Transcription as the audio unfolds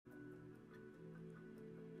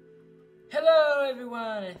Hello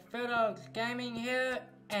everyone, it's phildoggz Gaming here,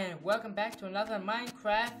 and welcome back to another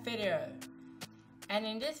Minecraft video. And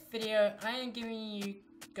in this video, I am giving you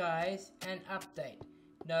guys an update.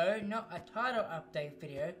 No, not a title update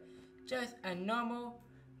video, just a normal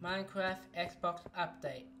Minecraft Xbox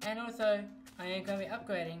update. And also, I am going to be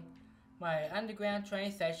upgrading my underground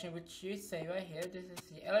train station, which you see right here. This is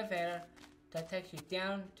the elevator that takes you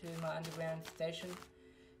down to my underground station.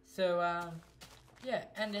 So, yeah,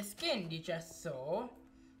 and the skin you just saw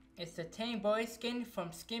is the Team Boy skin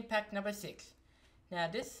from skin pack number 6. Now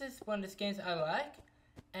this is one of the skins I like,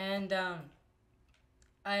 and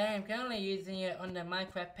I am currently using it on the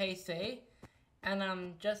Minecraft PC,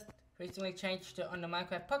 and just recently changed it on the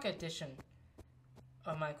Minecraft Pocket Edition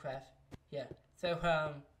of Minecraft. Yeah, so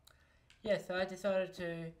yeah, so I decided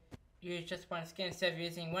to use just one skin instead of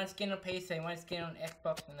using one skin on PC, one skin on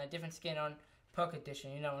Xbox, and a different skin on Pocket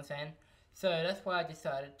Edition, you know what I'm saying? So that's why I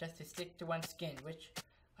decided just to stick to one skin, which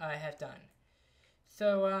I have done.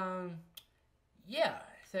 So, yeah.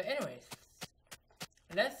 So anyways,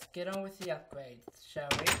 let's get on with the upgrades, shall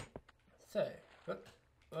we? So,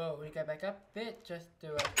 oh, we go back up a bit, just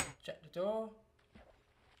do a shut the door.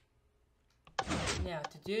 Now,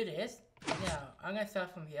 to do this, now, I'm going to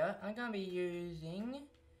start from here. I'm going to be using,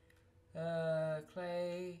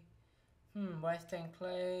 clay, white stained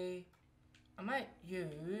clay. I might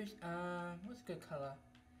use, what's a good colour?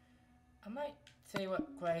 I might see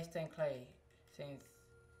what grey stained clay seems.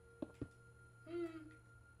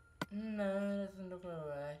 No, doesn't look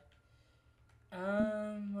alright.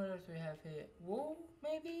 What else do we have here? Wool,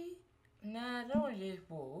 maybe? Nah, I don't want to use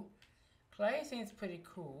wool. Clay seems pretty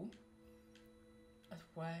cool. That's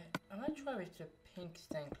why I might try with the pink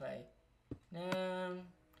stained clay.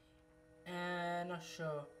 Not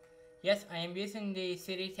sure. Yes, I am using the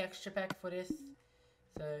city texture pack for this.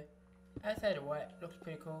 So, I'd say the white looks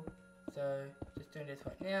pretty cool. So, just doing this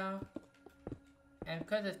right now. And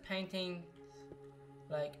because it's painting,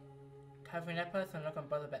 like, covering that part, so I'm not going to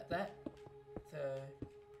bother about that. So,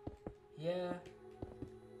 yeah.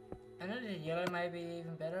 Another yellow may be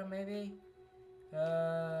even better, maybe.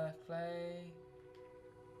 Clay.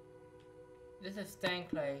 This is stained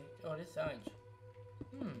clay. Oh, this is orange.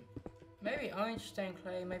 Maybe orange stained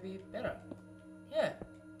clay may be better. Yeah,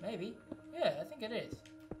 maybe. Yeah, I think it is.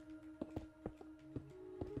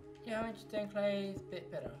 Yeah, orange stained clay is a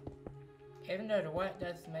bit better. Even though the white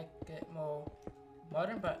does make it more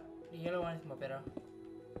modern, but the yellow one is more better.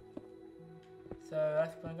 So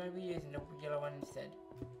that's what I'm going to be using, the yellow one instead.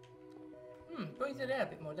 Brings it out a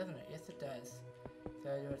bit more, doesn't it? Yes, it does.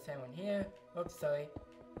 So I'll do the same one here. Oops, sorry.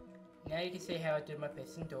 Now you can see how I do my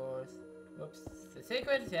piston doors. Oops, the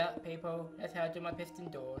secret is out, people. That's how I do my piston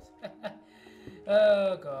doors.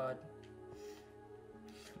 Oh god.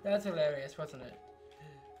 That's hilarious, wasn't it?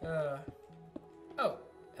 Oh,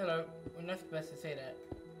 hello. We're not supposed to say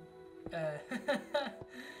that.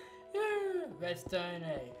 Redstone,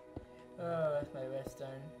 eh? Oh, that's my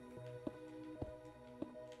redstone.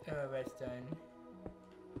 Oh, redstone.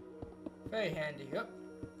 Very handy, yep.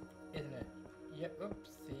 Isn't it? Yep, oops.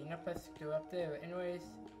 See, you're not supposed to go up there, but anyways.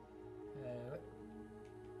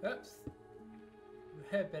 Oops.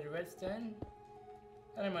 A bit of redstone.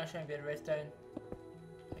 I don't mind showing a bit of redstone.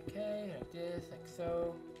 Okay, like this, like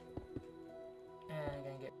so. And I'm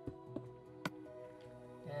gonna get.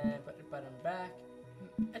 And put the button back.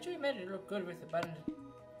 Actually made it look good with the button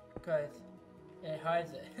because it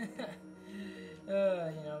hides it. You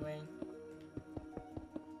know what I mean?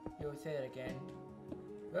 You'll see it again.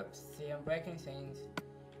 Whoops, see, I'm breaking things.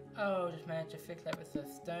 Oh, just managed to fix that with the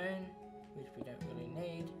stone, which we don't really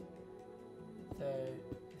need. So,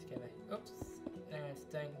 let's go back. Oops, and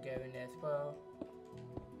stone can go in there as well.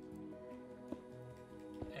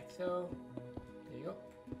 Like so. There you go.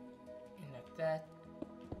 And like that.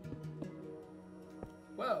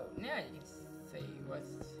 Well, now you can see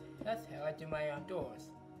that's how I do my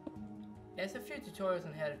doors. There's a few tutorials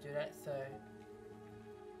on how to do that, so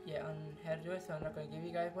yeah, on how to do it, so I'm not going to give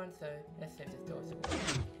you guys one, so let's see if this door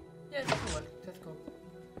works. Yeah, this will work, that's cool.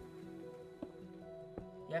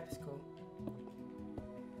 Yep, it's cool.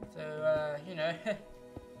 So, you know,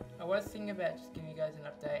 I was thinking about just giving you guys an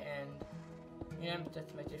update and, you know, just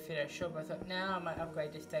to make it fit out short, but I thought now I might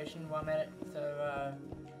upgrade this station while I'm at it, so,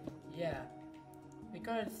 yeah.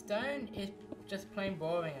 Because stone is just plain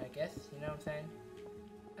boring, I guess, you know what I'm saying?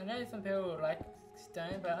 I know some people like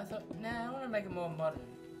stone, but I thought, nah, I want to make it more modern,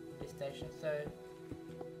 this station, so,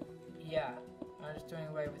 yeah. I'm just doing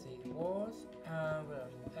away with these walls. What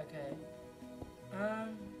else? Okay.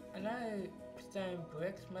 I know stone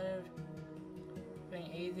bricks might have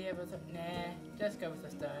been easier, but I thought, nah, just go with the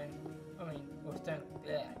stone. or stone,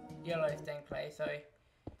 yellow stone clay, sorry.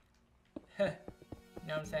 You know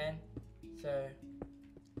what I'm saying? So,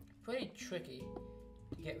 pretty tricky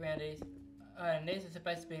to get around these. And these are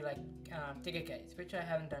supposed to be like digger gates, which I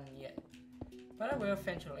haven't done yet. But I will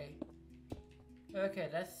eventually. Okay,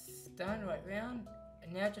 that's done right round.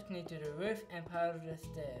 And now I just need to do the roof and part of the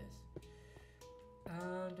stairs. Do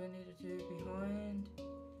I need to do behind?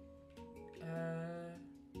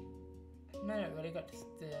 No, not really. Got the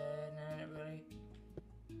stair. No, not really.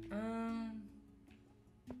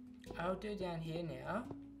 I'll do down here now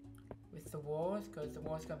with the walls, because the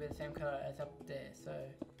walls gonna be the same color as up there. So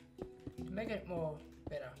to make it more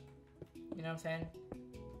better, you know what I'm saying?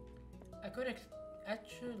 I could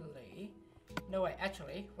actually. No wait,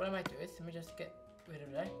 actually, what I might do is let me just get rid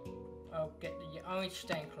of that. I'll get the orange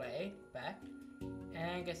stained clay back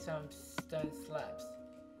and get some stone slabs.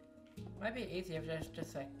 Might be easier if I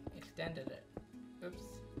just like extended it.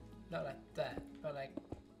 Oops, not like that, but like,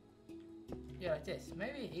 yeah, like this.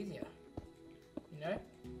 Maybe easier, you know?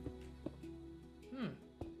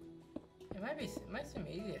 It might seem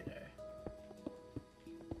easier though.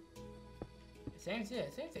 It seems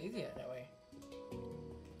easier that way.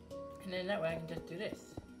 And then that way I can just do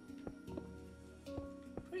this.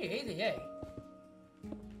 Pretty easy, eh?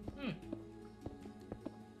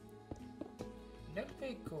 Looks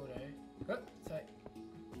pretty cool though. Oh, sorry.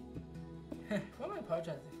 What am I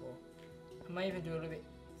apologizing for? I might even do a little bit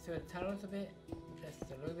through the tunnels a bit.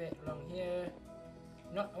 Just a little bit along here.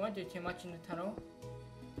 I won't do too much in the tunnel.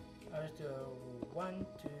 I'll just do 1,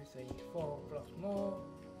 2, 3, 4 blocks more.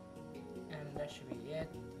 And that should be it.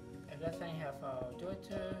 If that's saying how far I'll do it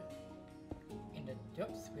to.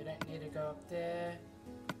 Oops, we don't need to go up there.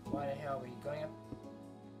 Why the hell are we going up?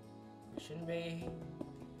 We shouldn't be.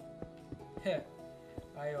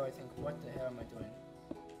 I always think, what the hell am I doing?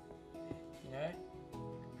 You know?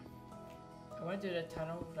 I want to do the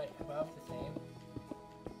tunnel like above the same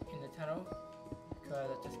in the tunnel, because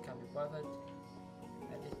I just can't be bothered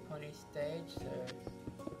at this pointy stage, so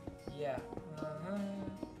yeah.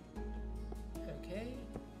 Okay.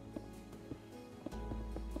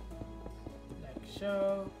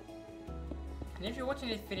 So, and if you're watching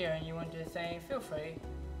this video and you want to do the same, feel free.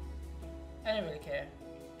 I don't really care.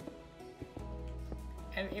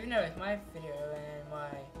 And even though it's my video and my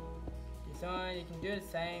design, you can do the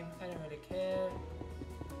same. I don't really care.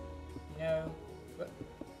 You know,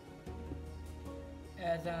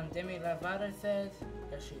 as Demi Lovato says,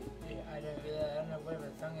 I don't know whatever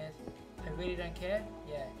the song is. I really don't care.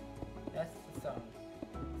 Yeah, that's the song.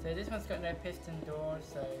 So this one's got no piston doors,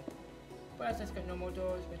 so. But it's just got normal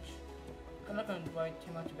doors, which I'm not going to worry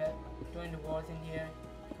too much about doing the walls in here,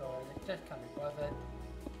 because it just can't be bothered.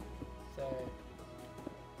 So,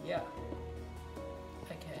 yeah.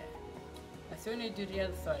 Okay. I still need to do the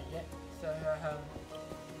other side yet. So,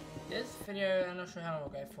 this video, I'm not sure how long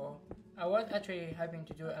we'll go for. I was actually hoping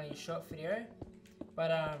to do it only a short video, but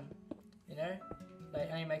you know, like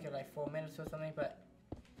only make it like 4 minutes or something, but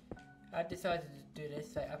I decided to do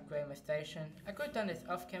this, so upgrade my station. I could have done this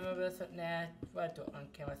off camera, but now I'll do it on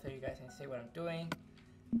camera so you guys can see what I'm doing.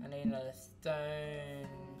 I need another stone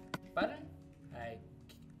button.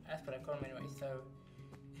 That's what I call them anyway, so.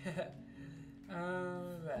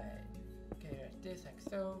 Alright. Okay, like this, like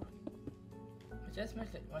so. It just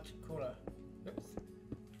makes it much cooler. Oops.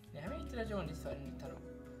 Now, how many did I do on this side in the tunnel?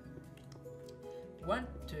 1,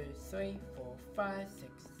 2, 3, 4, 5,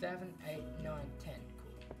 6, 7, 8, 9, 10.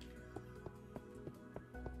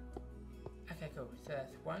 Okay, cool. So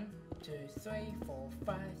that's 1, 2, 3, 4,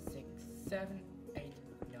 5, 6, 7, 8,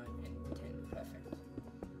 9, and 10. Perfect.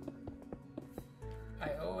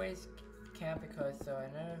 I always count because so I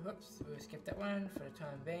know. Whoops, we'll skip that one for the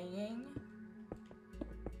time being.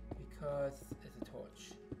 Because it's a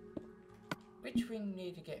torch. Which we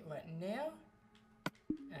need to get right now.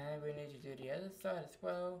 And we need to do the other side as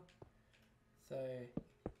well. So.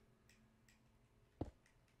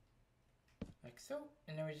 Like so,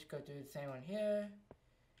 and then we just go do the same one here,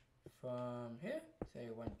 from here,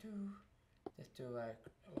 say 1, 2, just do like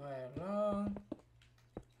right along,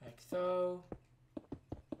 like so,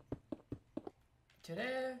 to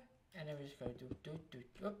there, and then we just go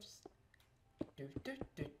oops,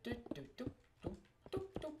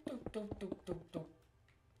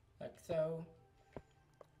 like so,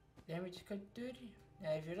 then we just go do it.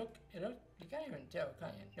 Now if you look, you can't even tell,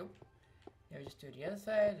 can't you? Nope. Now we just do the other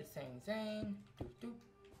side, the same thing.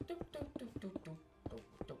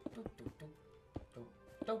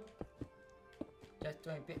 Just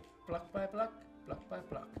doing bit block by block, block by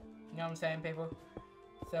block. You know what I'm saying, people?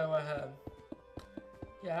 So,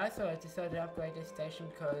 yeah, I decided to upgrade this station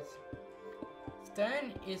because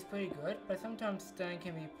stone is pretty good, but sometimes stone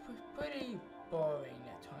can be pretty boring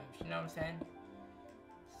at times, you know what I'm saying?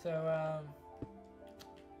 So,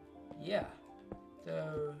 yeah.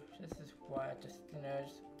 So, this is why I just,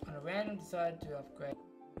 just on a random decided to upgrade.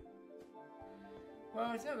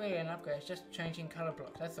 Well, it's not really an upgrade, it's just changing color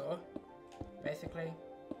blocks, that's all. Basically,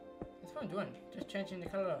 that's what I'm doing, just changing the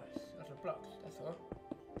colors of the blocks, that's all.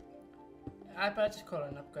 I just call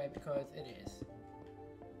it an upgrade because it is.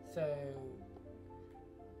 So,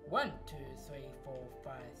 1, 2, 3, 4,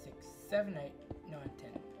 5, 6, 7, 8, 9, 10.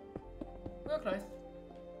 We're close.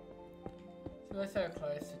 So we're so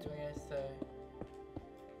close to doing it, so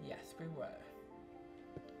yes, we were.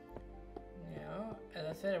 Now, as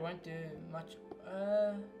I said, I won't do much. You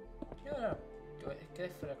know what, I'll do it.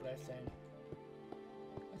 Get for the glowstone.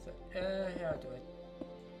 So, here I'll do it.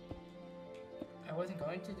 I wasn't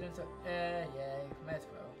going to do it, so, yeah, might as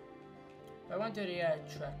well. But I won't do the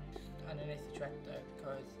track underneath the track though,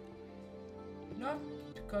 because, not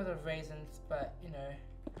because of reasons, but,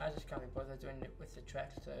 I just can't be bothered doing it with the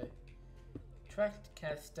track, so, track can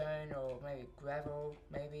have stone or maybe gravel,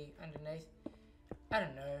 maybe underneath. I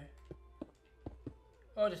don't know.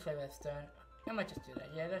 Or just leave that stone. I might just do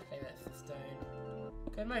that. Yeah, let's leave that for stone.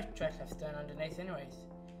 Because most tracks have stone underneath anyways.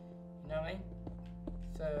 You know what I mean?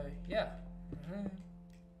 So, yeah. Then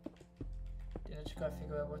I just gotta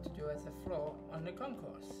figure out what to do as a floor on the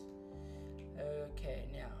concourse. Okay,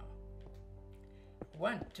 now.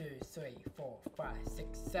 1, 2, 3, 4, 5,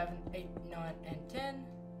 6, 7, 8, 9, and 10.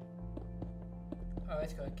 Oh,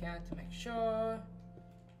 let's go count to make sure.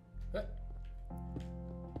 Like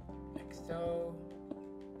so.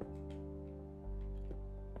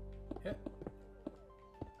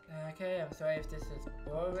 Okay, I'm sorry if this is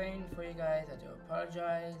boring for you guys. I do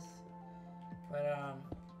apologize. But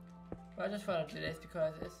I just thought I'd do this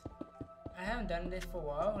because I haven't done this for a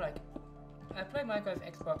while. Like, I play Minecraft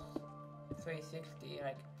Xbox 360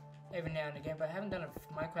 like every now and again, but I haven't done a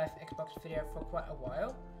Minecraft Xbox video for quite a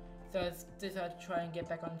while. So I decided to try and get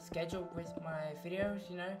back on schedule with my videos,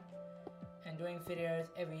 and doing videos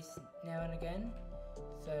every now and again,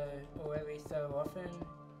 or every so often.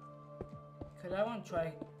 Because I want to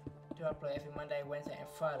try to upload every Monday, Wednesday, and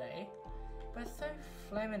Friday, but it's so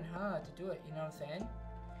flaming hard to do it, you know what I'm saying?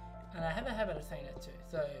 And I have a habit of saying that too,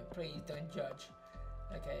 so please don't judge.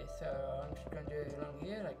 Okay, so I'm just going to do it along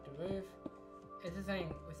here, like the roof. It's the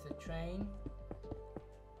same with the train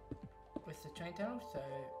tunnel, so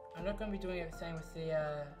I'm not going to be doing it the same with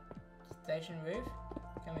the station roof.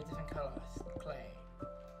 It's going to be different colours, clay.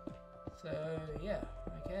 So yeah,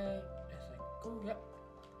 okay, that's like cool, yep.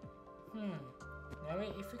 Now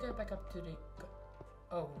if we go back up to the,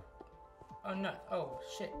 oh no, oh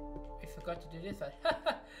shit, we forgot to do this.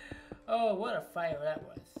 Oh, what a fail that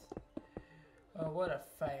was. Oh, what a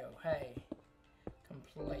fail, hey.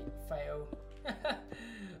 Complete fail.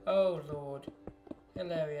 Oh lord,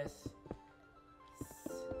 hilarious.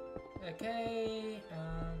 Okay,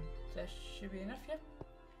 that should be enough, yeah?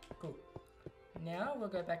 Cool. Now we'll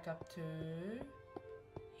go back up to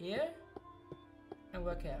here and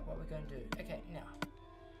work out what we're going to do. Okay, now.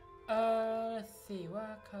 Let's see,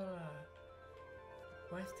 what color?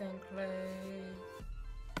 Western clay.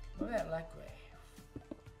 What about light grey?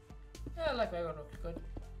 Yeah, light grey looks good.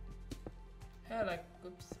 Yeah, light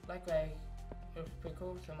grey looks pretty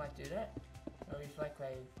cool, so I might do that. Or use light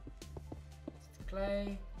grey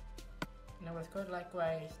clay. No, it's called light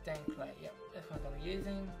grey stained clay. Yep, that's what I'm going to be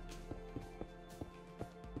using.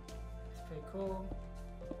 It's pretty cool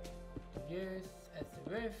to use as the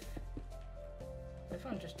roof. This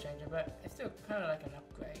one just changing, but it's still kind of like an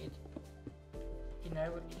upgrade. Even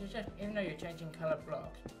though you're changing color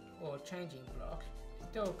blocks or changing blocks, it's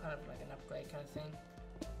still kind of like an upgrade kind of thing.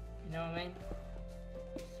 You know what I mean?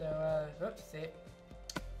 So, oops, see it.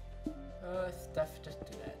 Stuff, just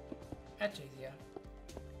do that. That's easier.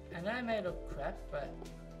 And I may look crap, but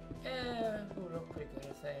it will look pretty good,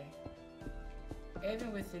 I say.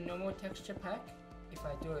 Even with the normal texture pack, if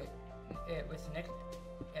I do it with the next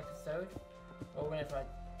episode, or whenever I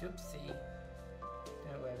doopsie,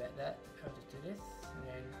 don't worry about that, I'll just do this, and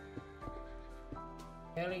then I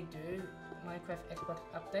rarely do Minecraft Xbox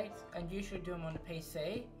updates, and usually do them on the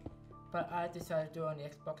PC, but I decided to do it on the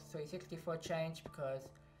Xbox 360 for a change, because,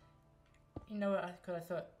 you know what, I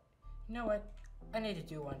thought, you know what, I need to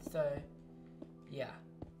do one, so, yeah,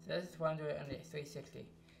 so this is why I'm doing it on the 360.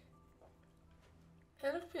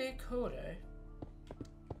 It looks pretty cool though.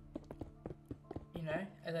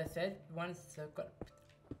 As I said,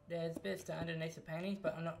 there's bits that underneath the paintings,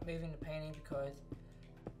 but I'm not moving the painting because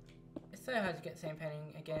it's so hard to get the same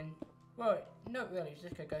painting again. Well, not really, you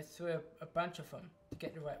just gotta go through a bunch of them to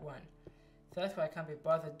get the right one. So that's why I can't be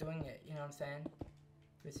bothered doing it, you know what I'm saying?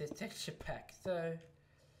 With this texture pack. So,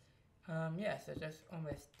 yeah, so just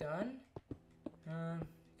almost done.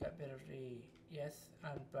 Got a bit of the, yes,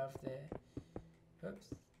 above there. Oops.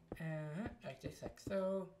 Like this, like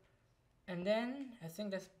so. And then, I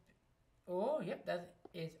think that's all. Yep, that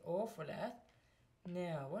is all for that.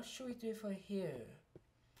 Now, what should we do for here?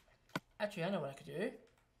 Actually, I know what I could do.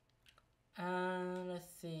 Let's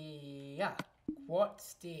see. Yeah, quartz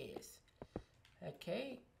stairs.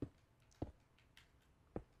 Okay.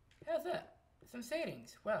 How's that? Some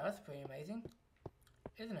seatings. Wow, that's pretty amazing,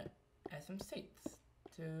 isn't it? Add some seats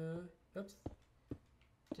to, oops,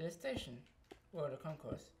 to the station or the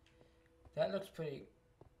concourse. That looks pretty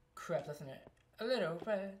crap, doesn't it? A little,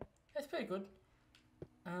 but that's pretty good.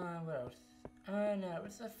 What else? No,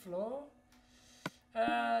 what's the floor?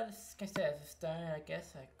 This can stay as a stone, I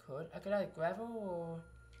guess I could. I could add gravel or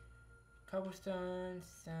cobblestone,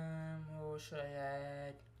 some, or should I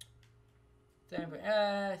add stone?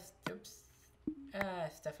 Oops.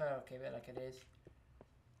 Stuff I'll keep it like it is.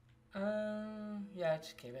 Yeah,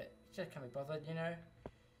 just keep it. Just can't be bothered, you know.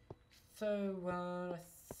 So,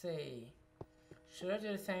 let's see. Should I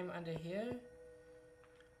do the same under here?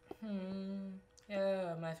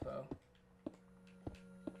 Yeah, might as well.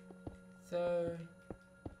 So,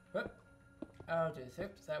 whoop. I'll do this.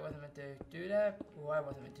 Oops, I wasn't meant to do that. Or I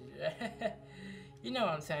wasn't meant to do that. You know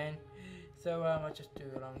what I'm saying. So, I'll just do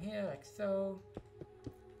along here, like so.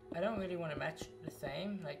 I don't really want to match the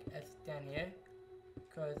same, like as down here.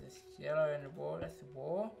 Because it's yellow in the wall, that's the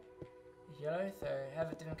wall. It's yellow, so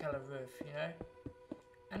have a different color roof, you know.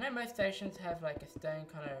 I know most stations have like a stone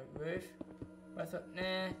kind of roof, but I thought,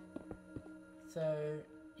 nah. So,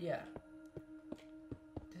 yeah.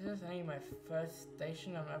 This is only my first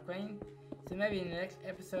station I'm upgrading. So maybe in the next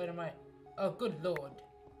episode I might... Oh, good lord.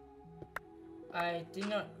 I did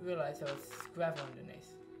not realize there was gravel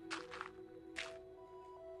underneath.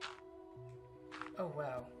 Oh,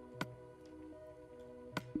 wow.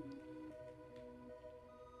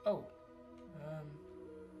 Oh.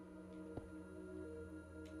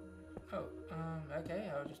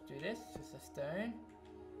 Okay, I'll just do this. Just a stone.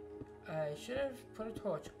 I should have put a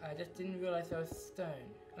torch. I just didn't realize there was stone.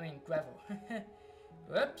 I mean, gravel.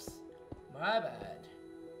 Whoops. My bad.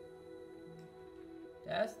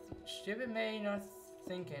 That's stupid me not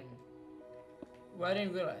thinking. Well, I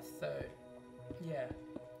didn't realize, so... Yeah.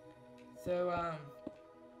 So,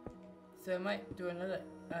 so I might do another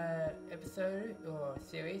episode or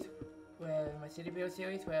series where my city build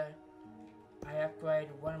series where I upgrade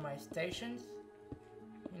one of my stations,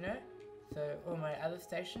 you know, so or my other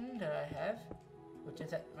station that I have, which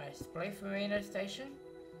is at my Spliff Arena station,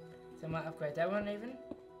 so I might upgrade that one even,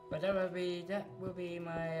 but that will be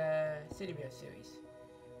my city build series.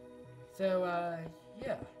 So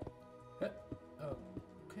yeah, but,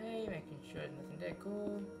 okay, making sure there's nothing there.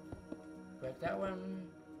 Cool. Break that one,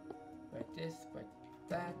 break this, break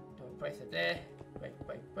that, don't place it there,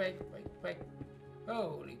 break.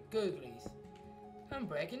 Holy googlies, I'm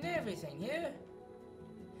breaking everything here.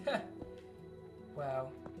 Wow.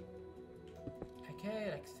 Okay,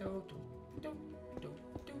 like so.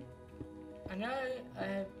 I know I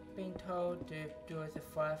have been told to do a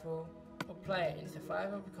survival, or play it in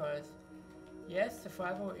survival because, yes,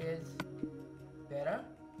 survival is better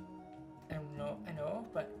and all,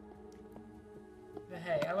 but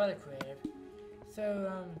hey, I was creative. So,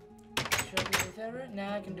 should I do this ever?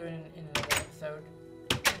 Now I can do it in another episode,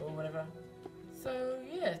 or whatever. So,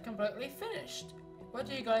 yeah, it's completely finished. What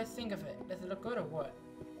do you guys think of it? Does it look good or what?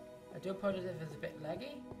 I do apologize if it's a bit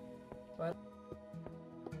laggy, but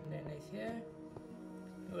then it's here.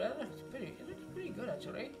 Well, that looks it looks pretty good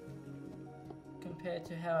actually. Compared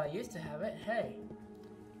to how I used to have it, hey,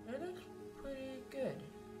 it looks pretty good.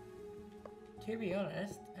 To be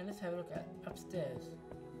honest, and let's have a look at upstairs.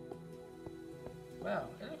 Wow,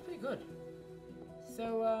 it looks pretty good.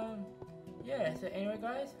 So, yeah, so anyway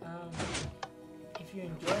guys, if you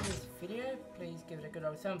enjoyed this video, please give it a good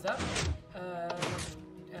old thumbs up.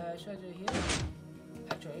 Should I do here?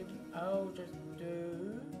 Actually, I'll just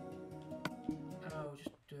do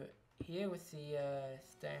it here with the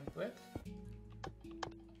stone bricks.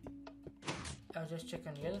 I'll just check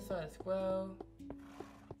on the other side as well.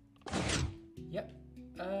 Yep.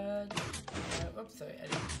 Oops, sorry.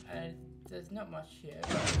 There's not much here.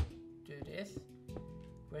 But I'll do this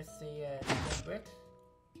with the stone bricks.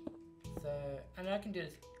 So, and I can do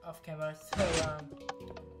this off camera. So,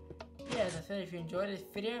 yeah, as I said, if you enjoyed this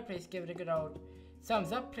video, please give it a good old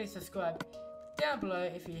thumbs up. Please subscribe down below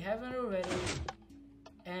if you haven't already.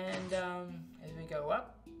 And as we go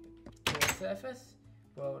up to the surface,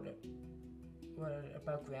 well,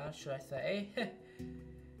 above ground, should I say.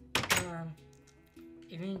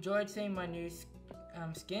 If you enjoyed seeing my new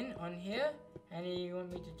skin on here, and you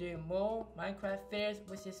want me to do more Minecraft videos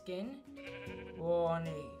with this skin, or on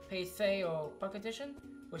the PC or Pocket Edition,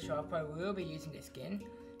 which I probably will be using this skin,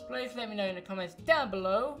 please let me know in the comments down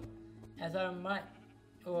below, as I might,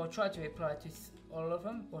 or try to reply to all of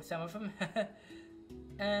them, or some of them.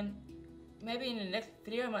 And maybe in the next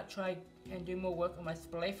video I might try and do more work on my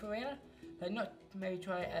display arena, like not maybe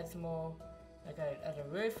try to add some more, like at a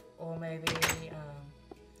roof, or maybe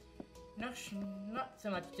not so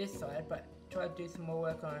much this side, but try to do some more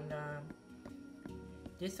work on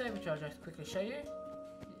this side, which I'll just quickly show you,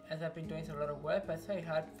 as I've been doing a lot of work, but it's very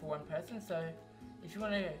hard for one person. So if you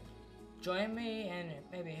want to join me and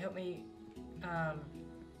maybe help me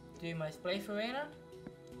do my display arena,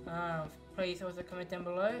 please also comment down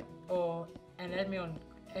below, and add me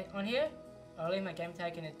on here. I'll leave my game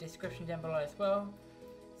tag in the description down below as well.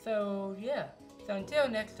 So yeah, so until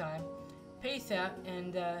next time, peace out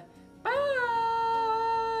and bye!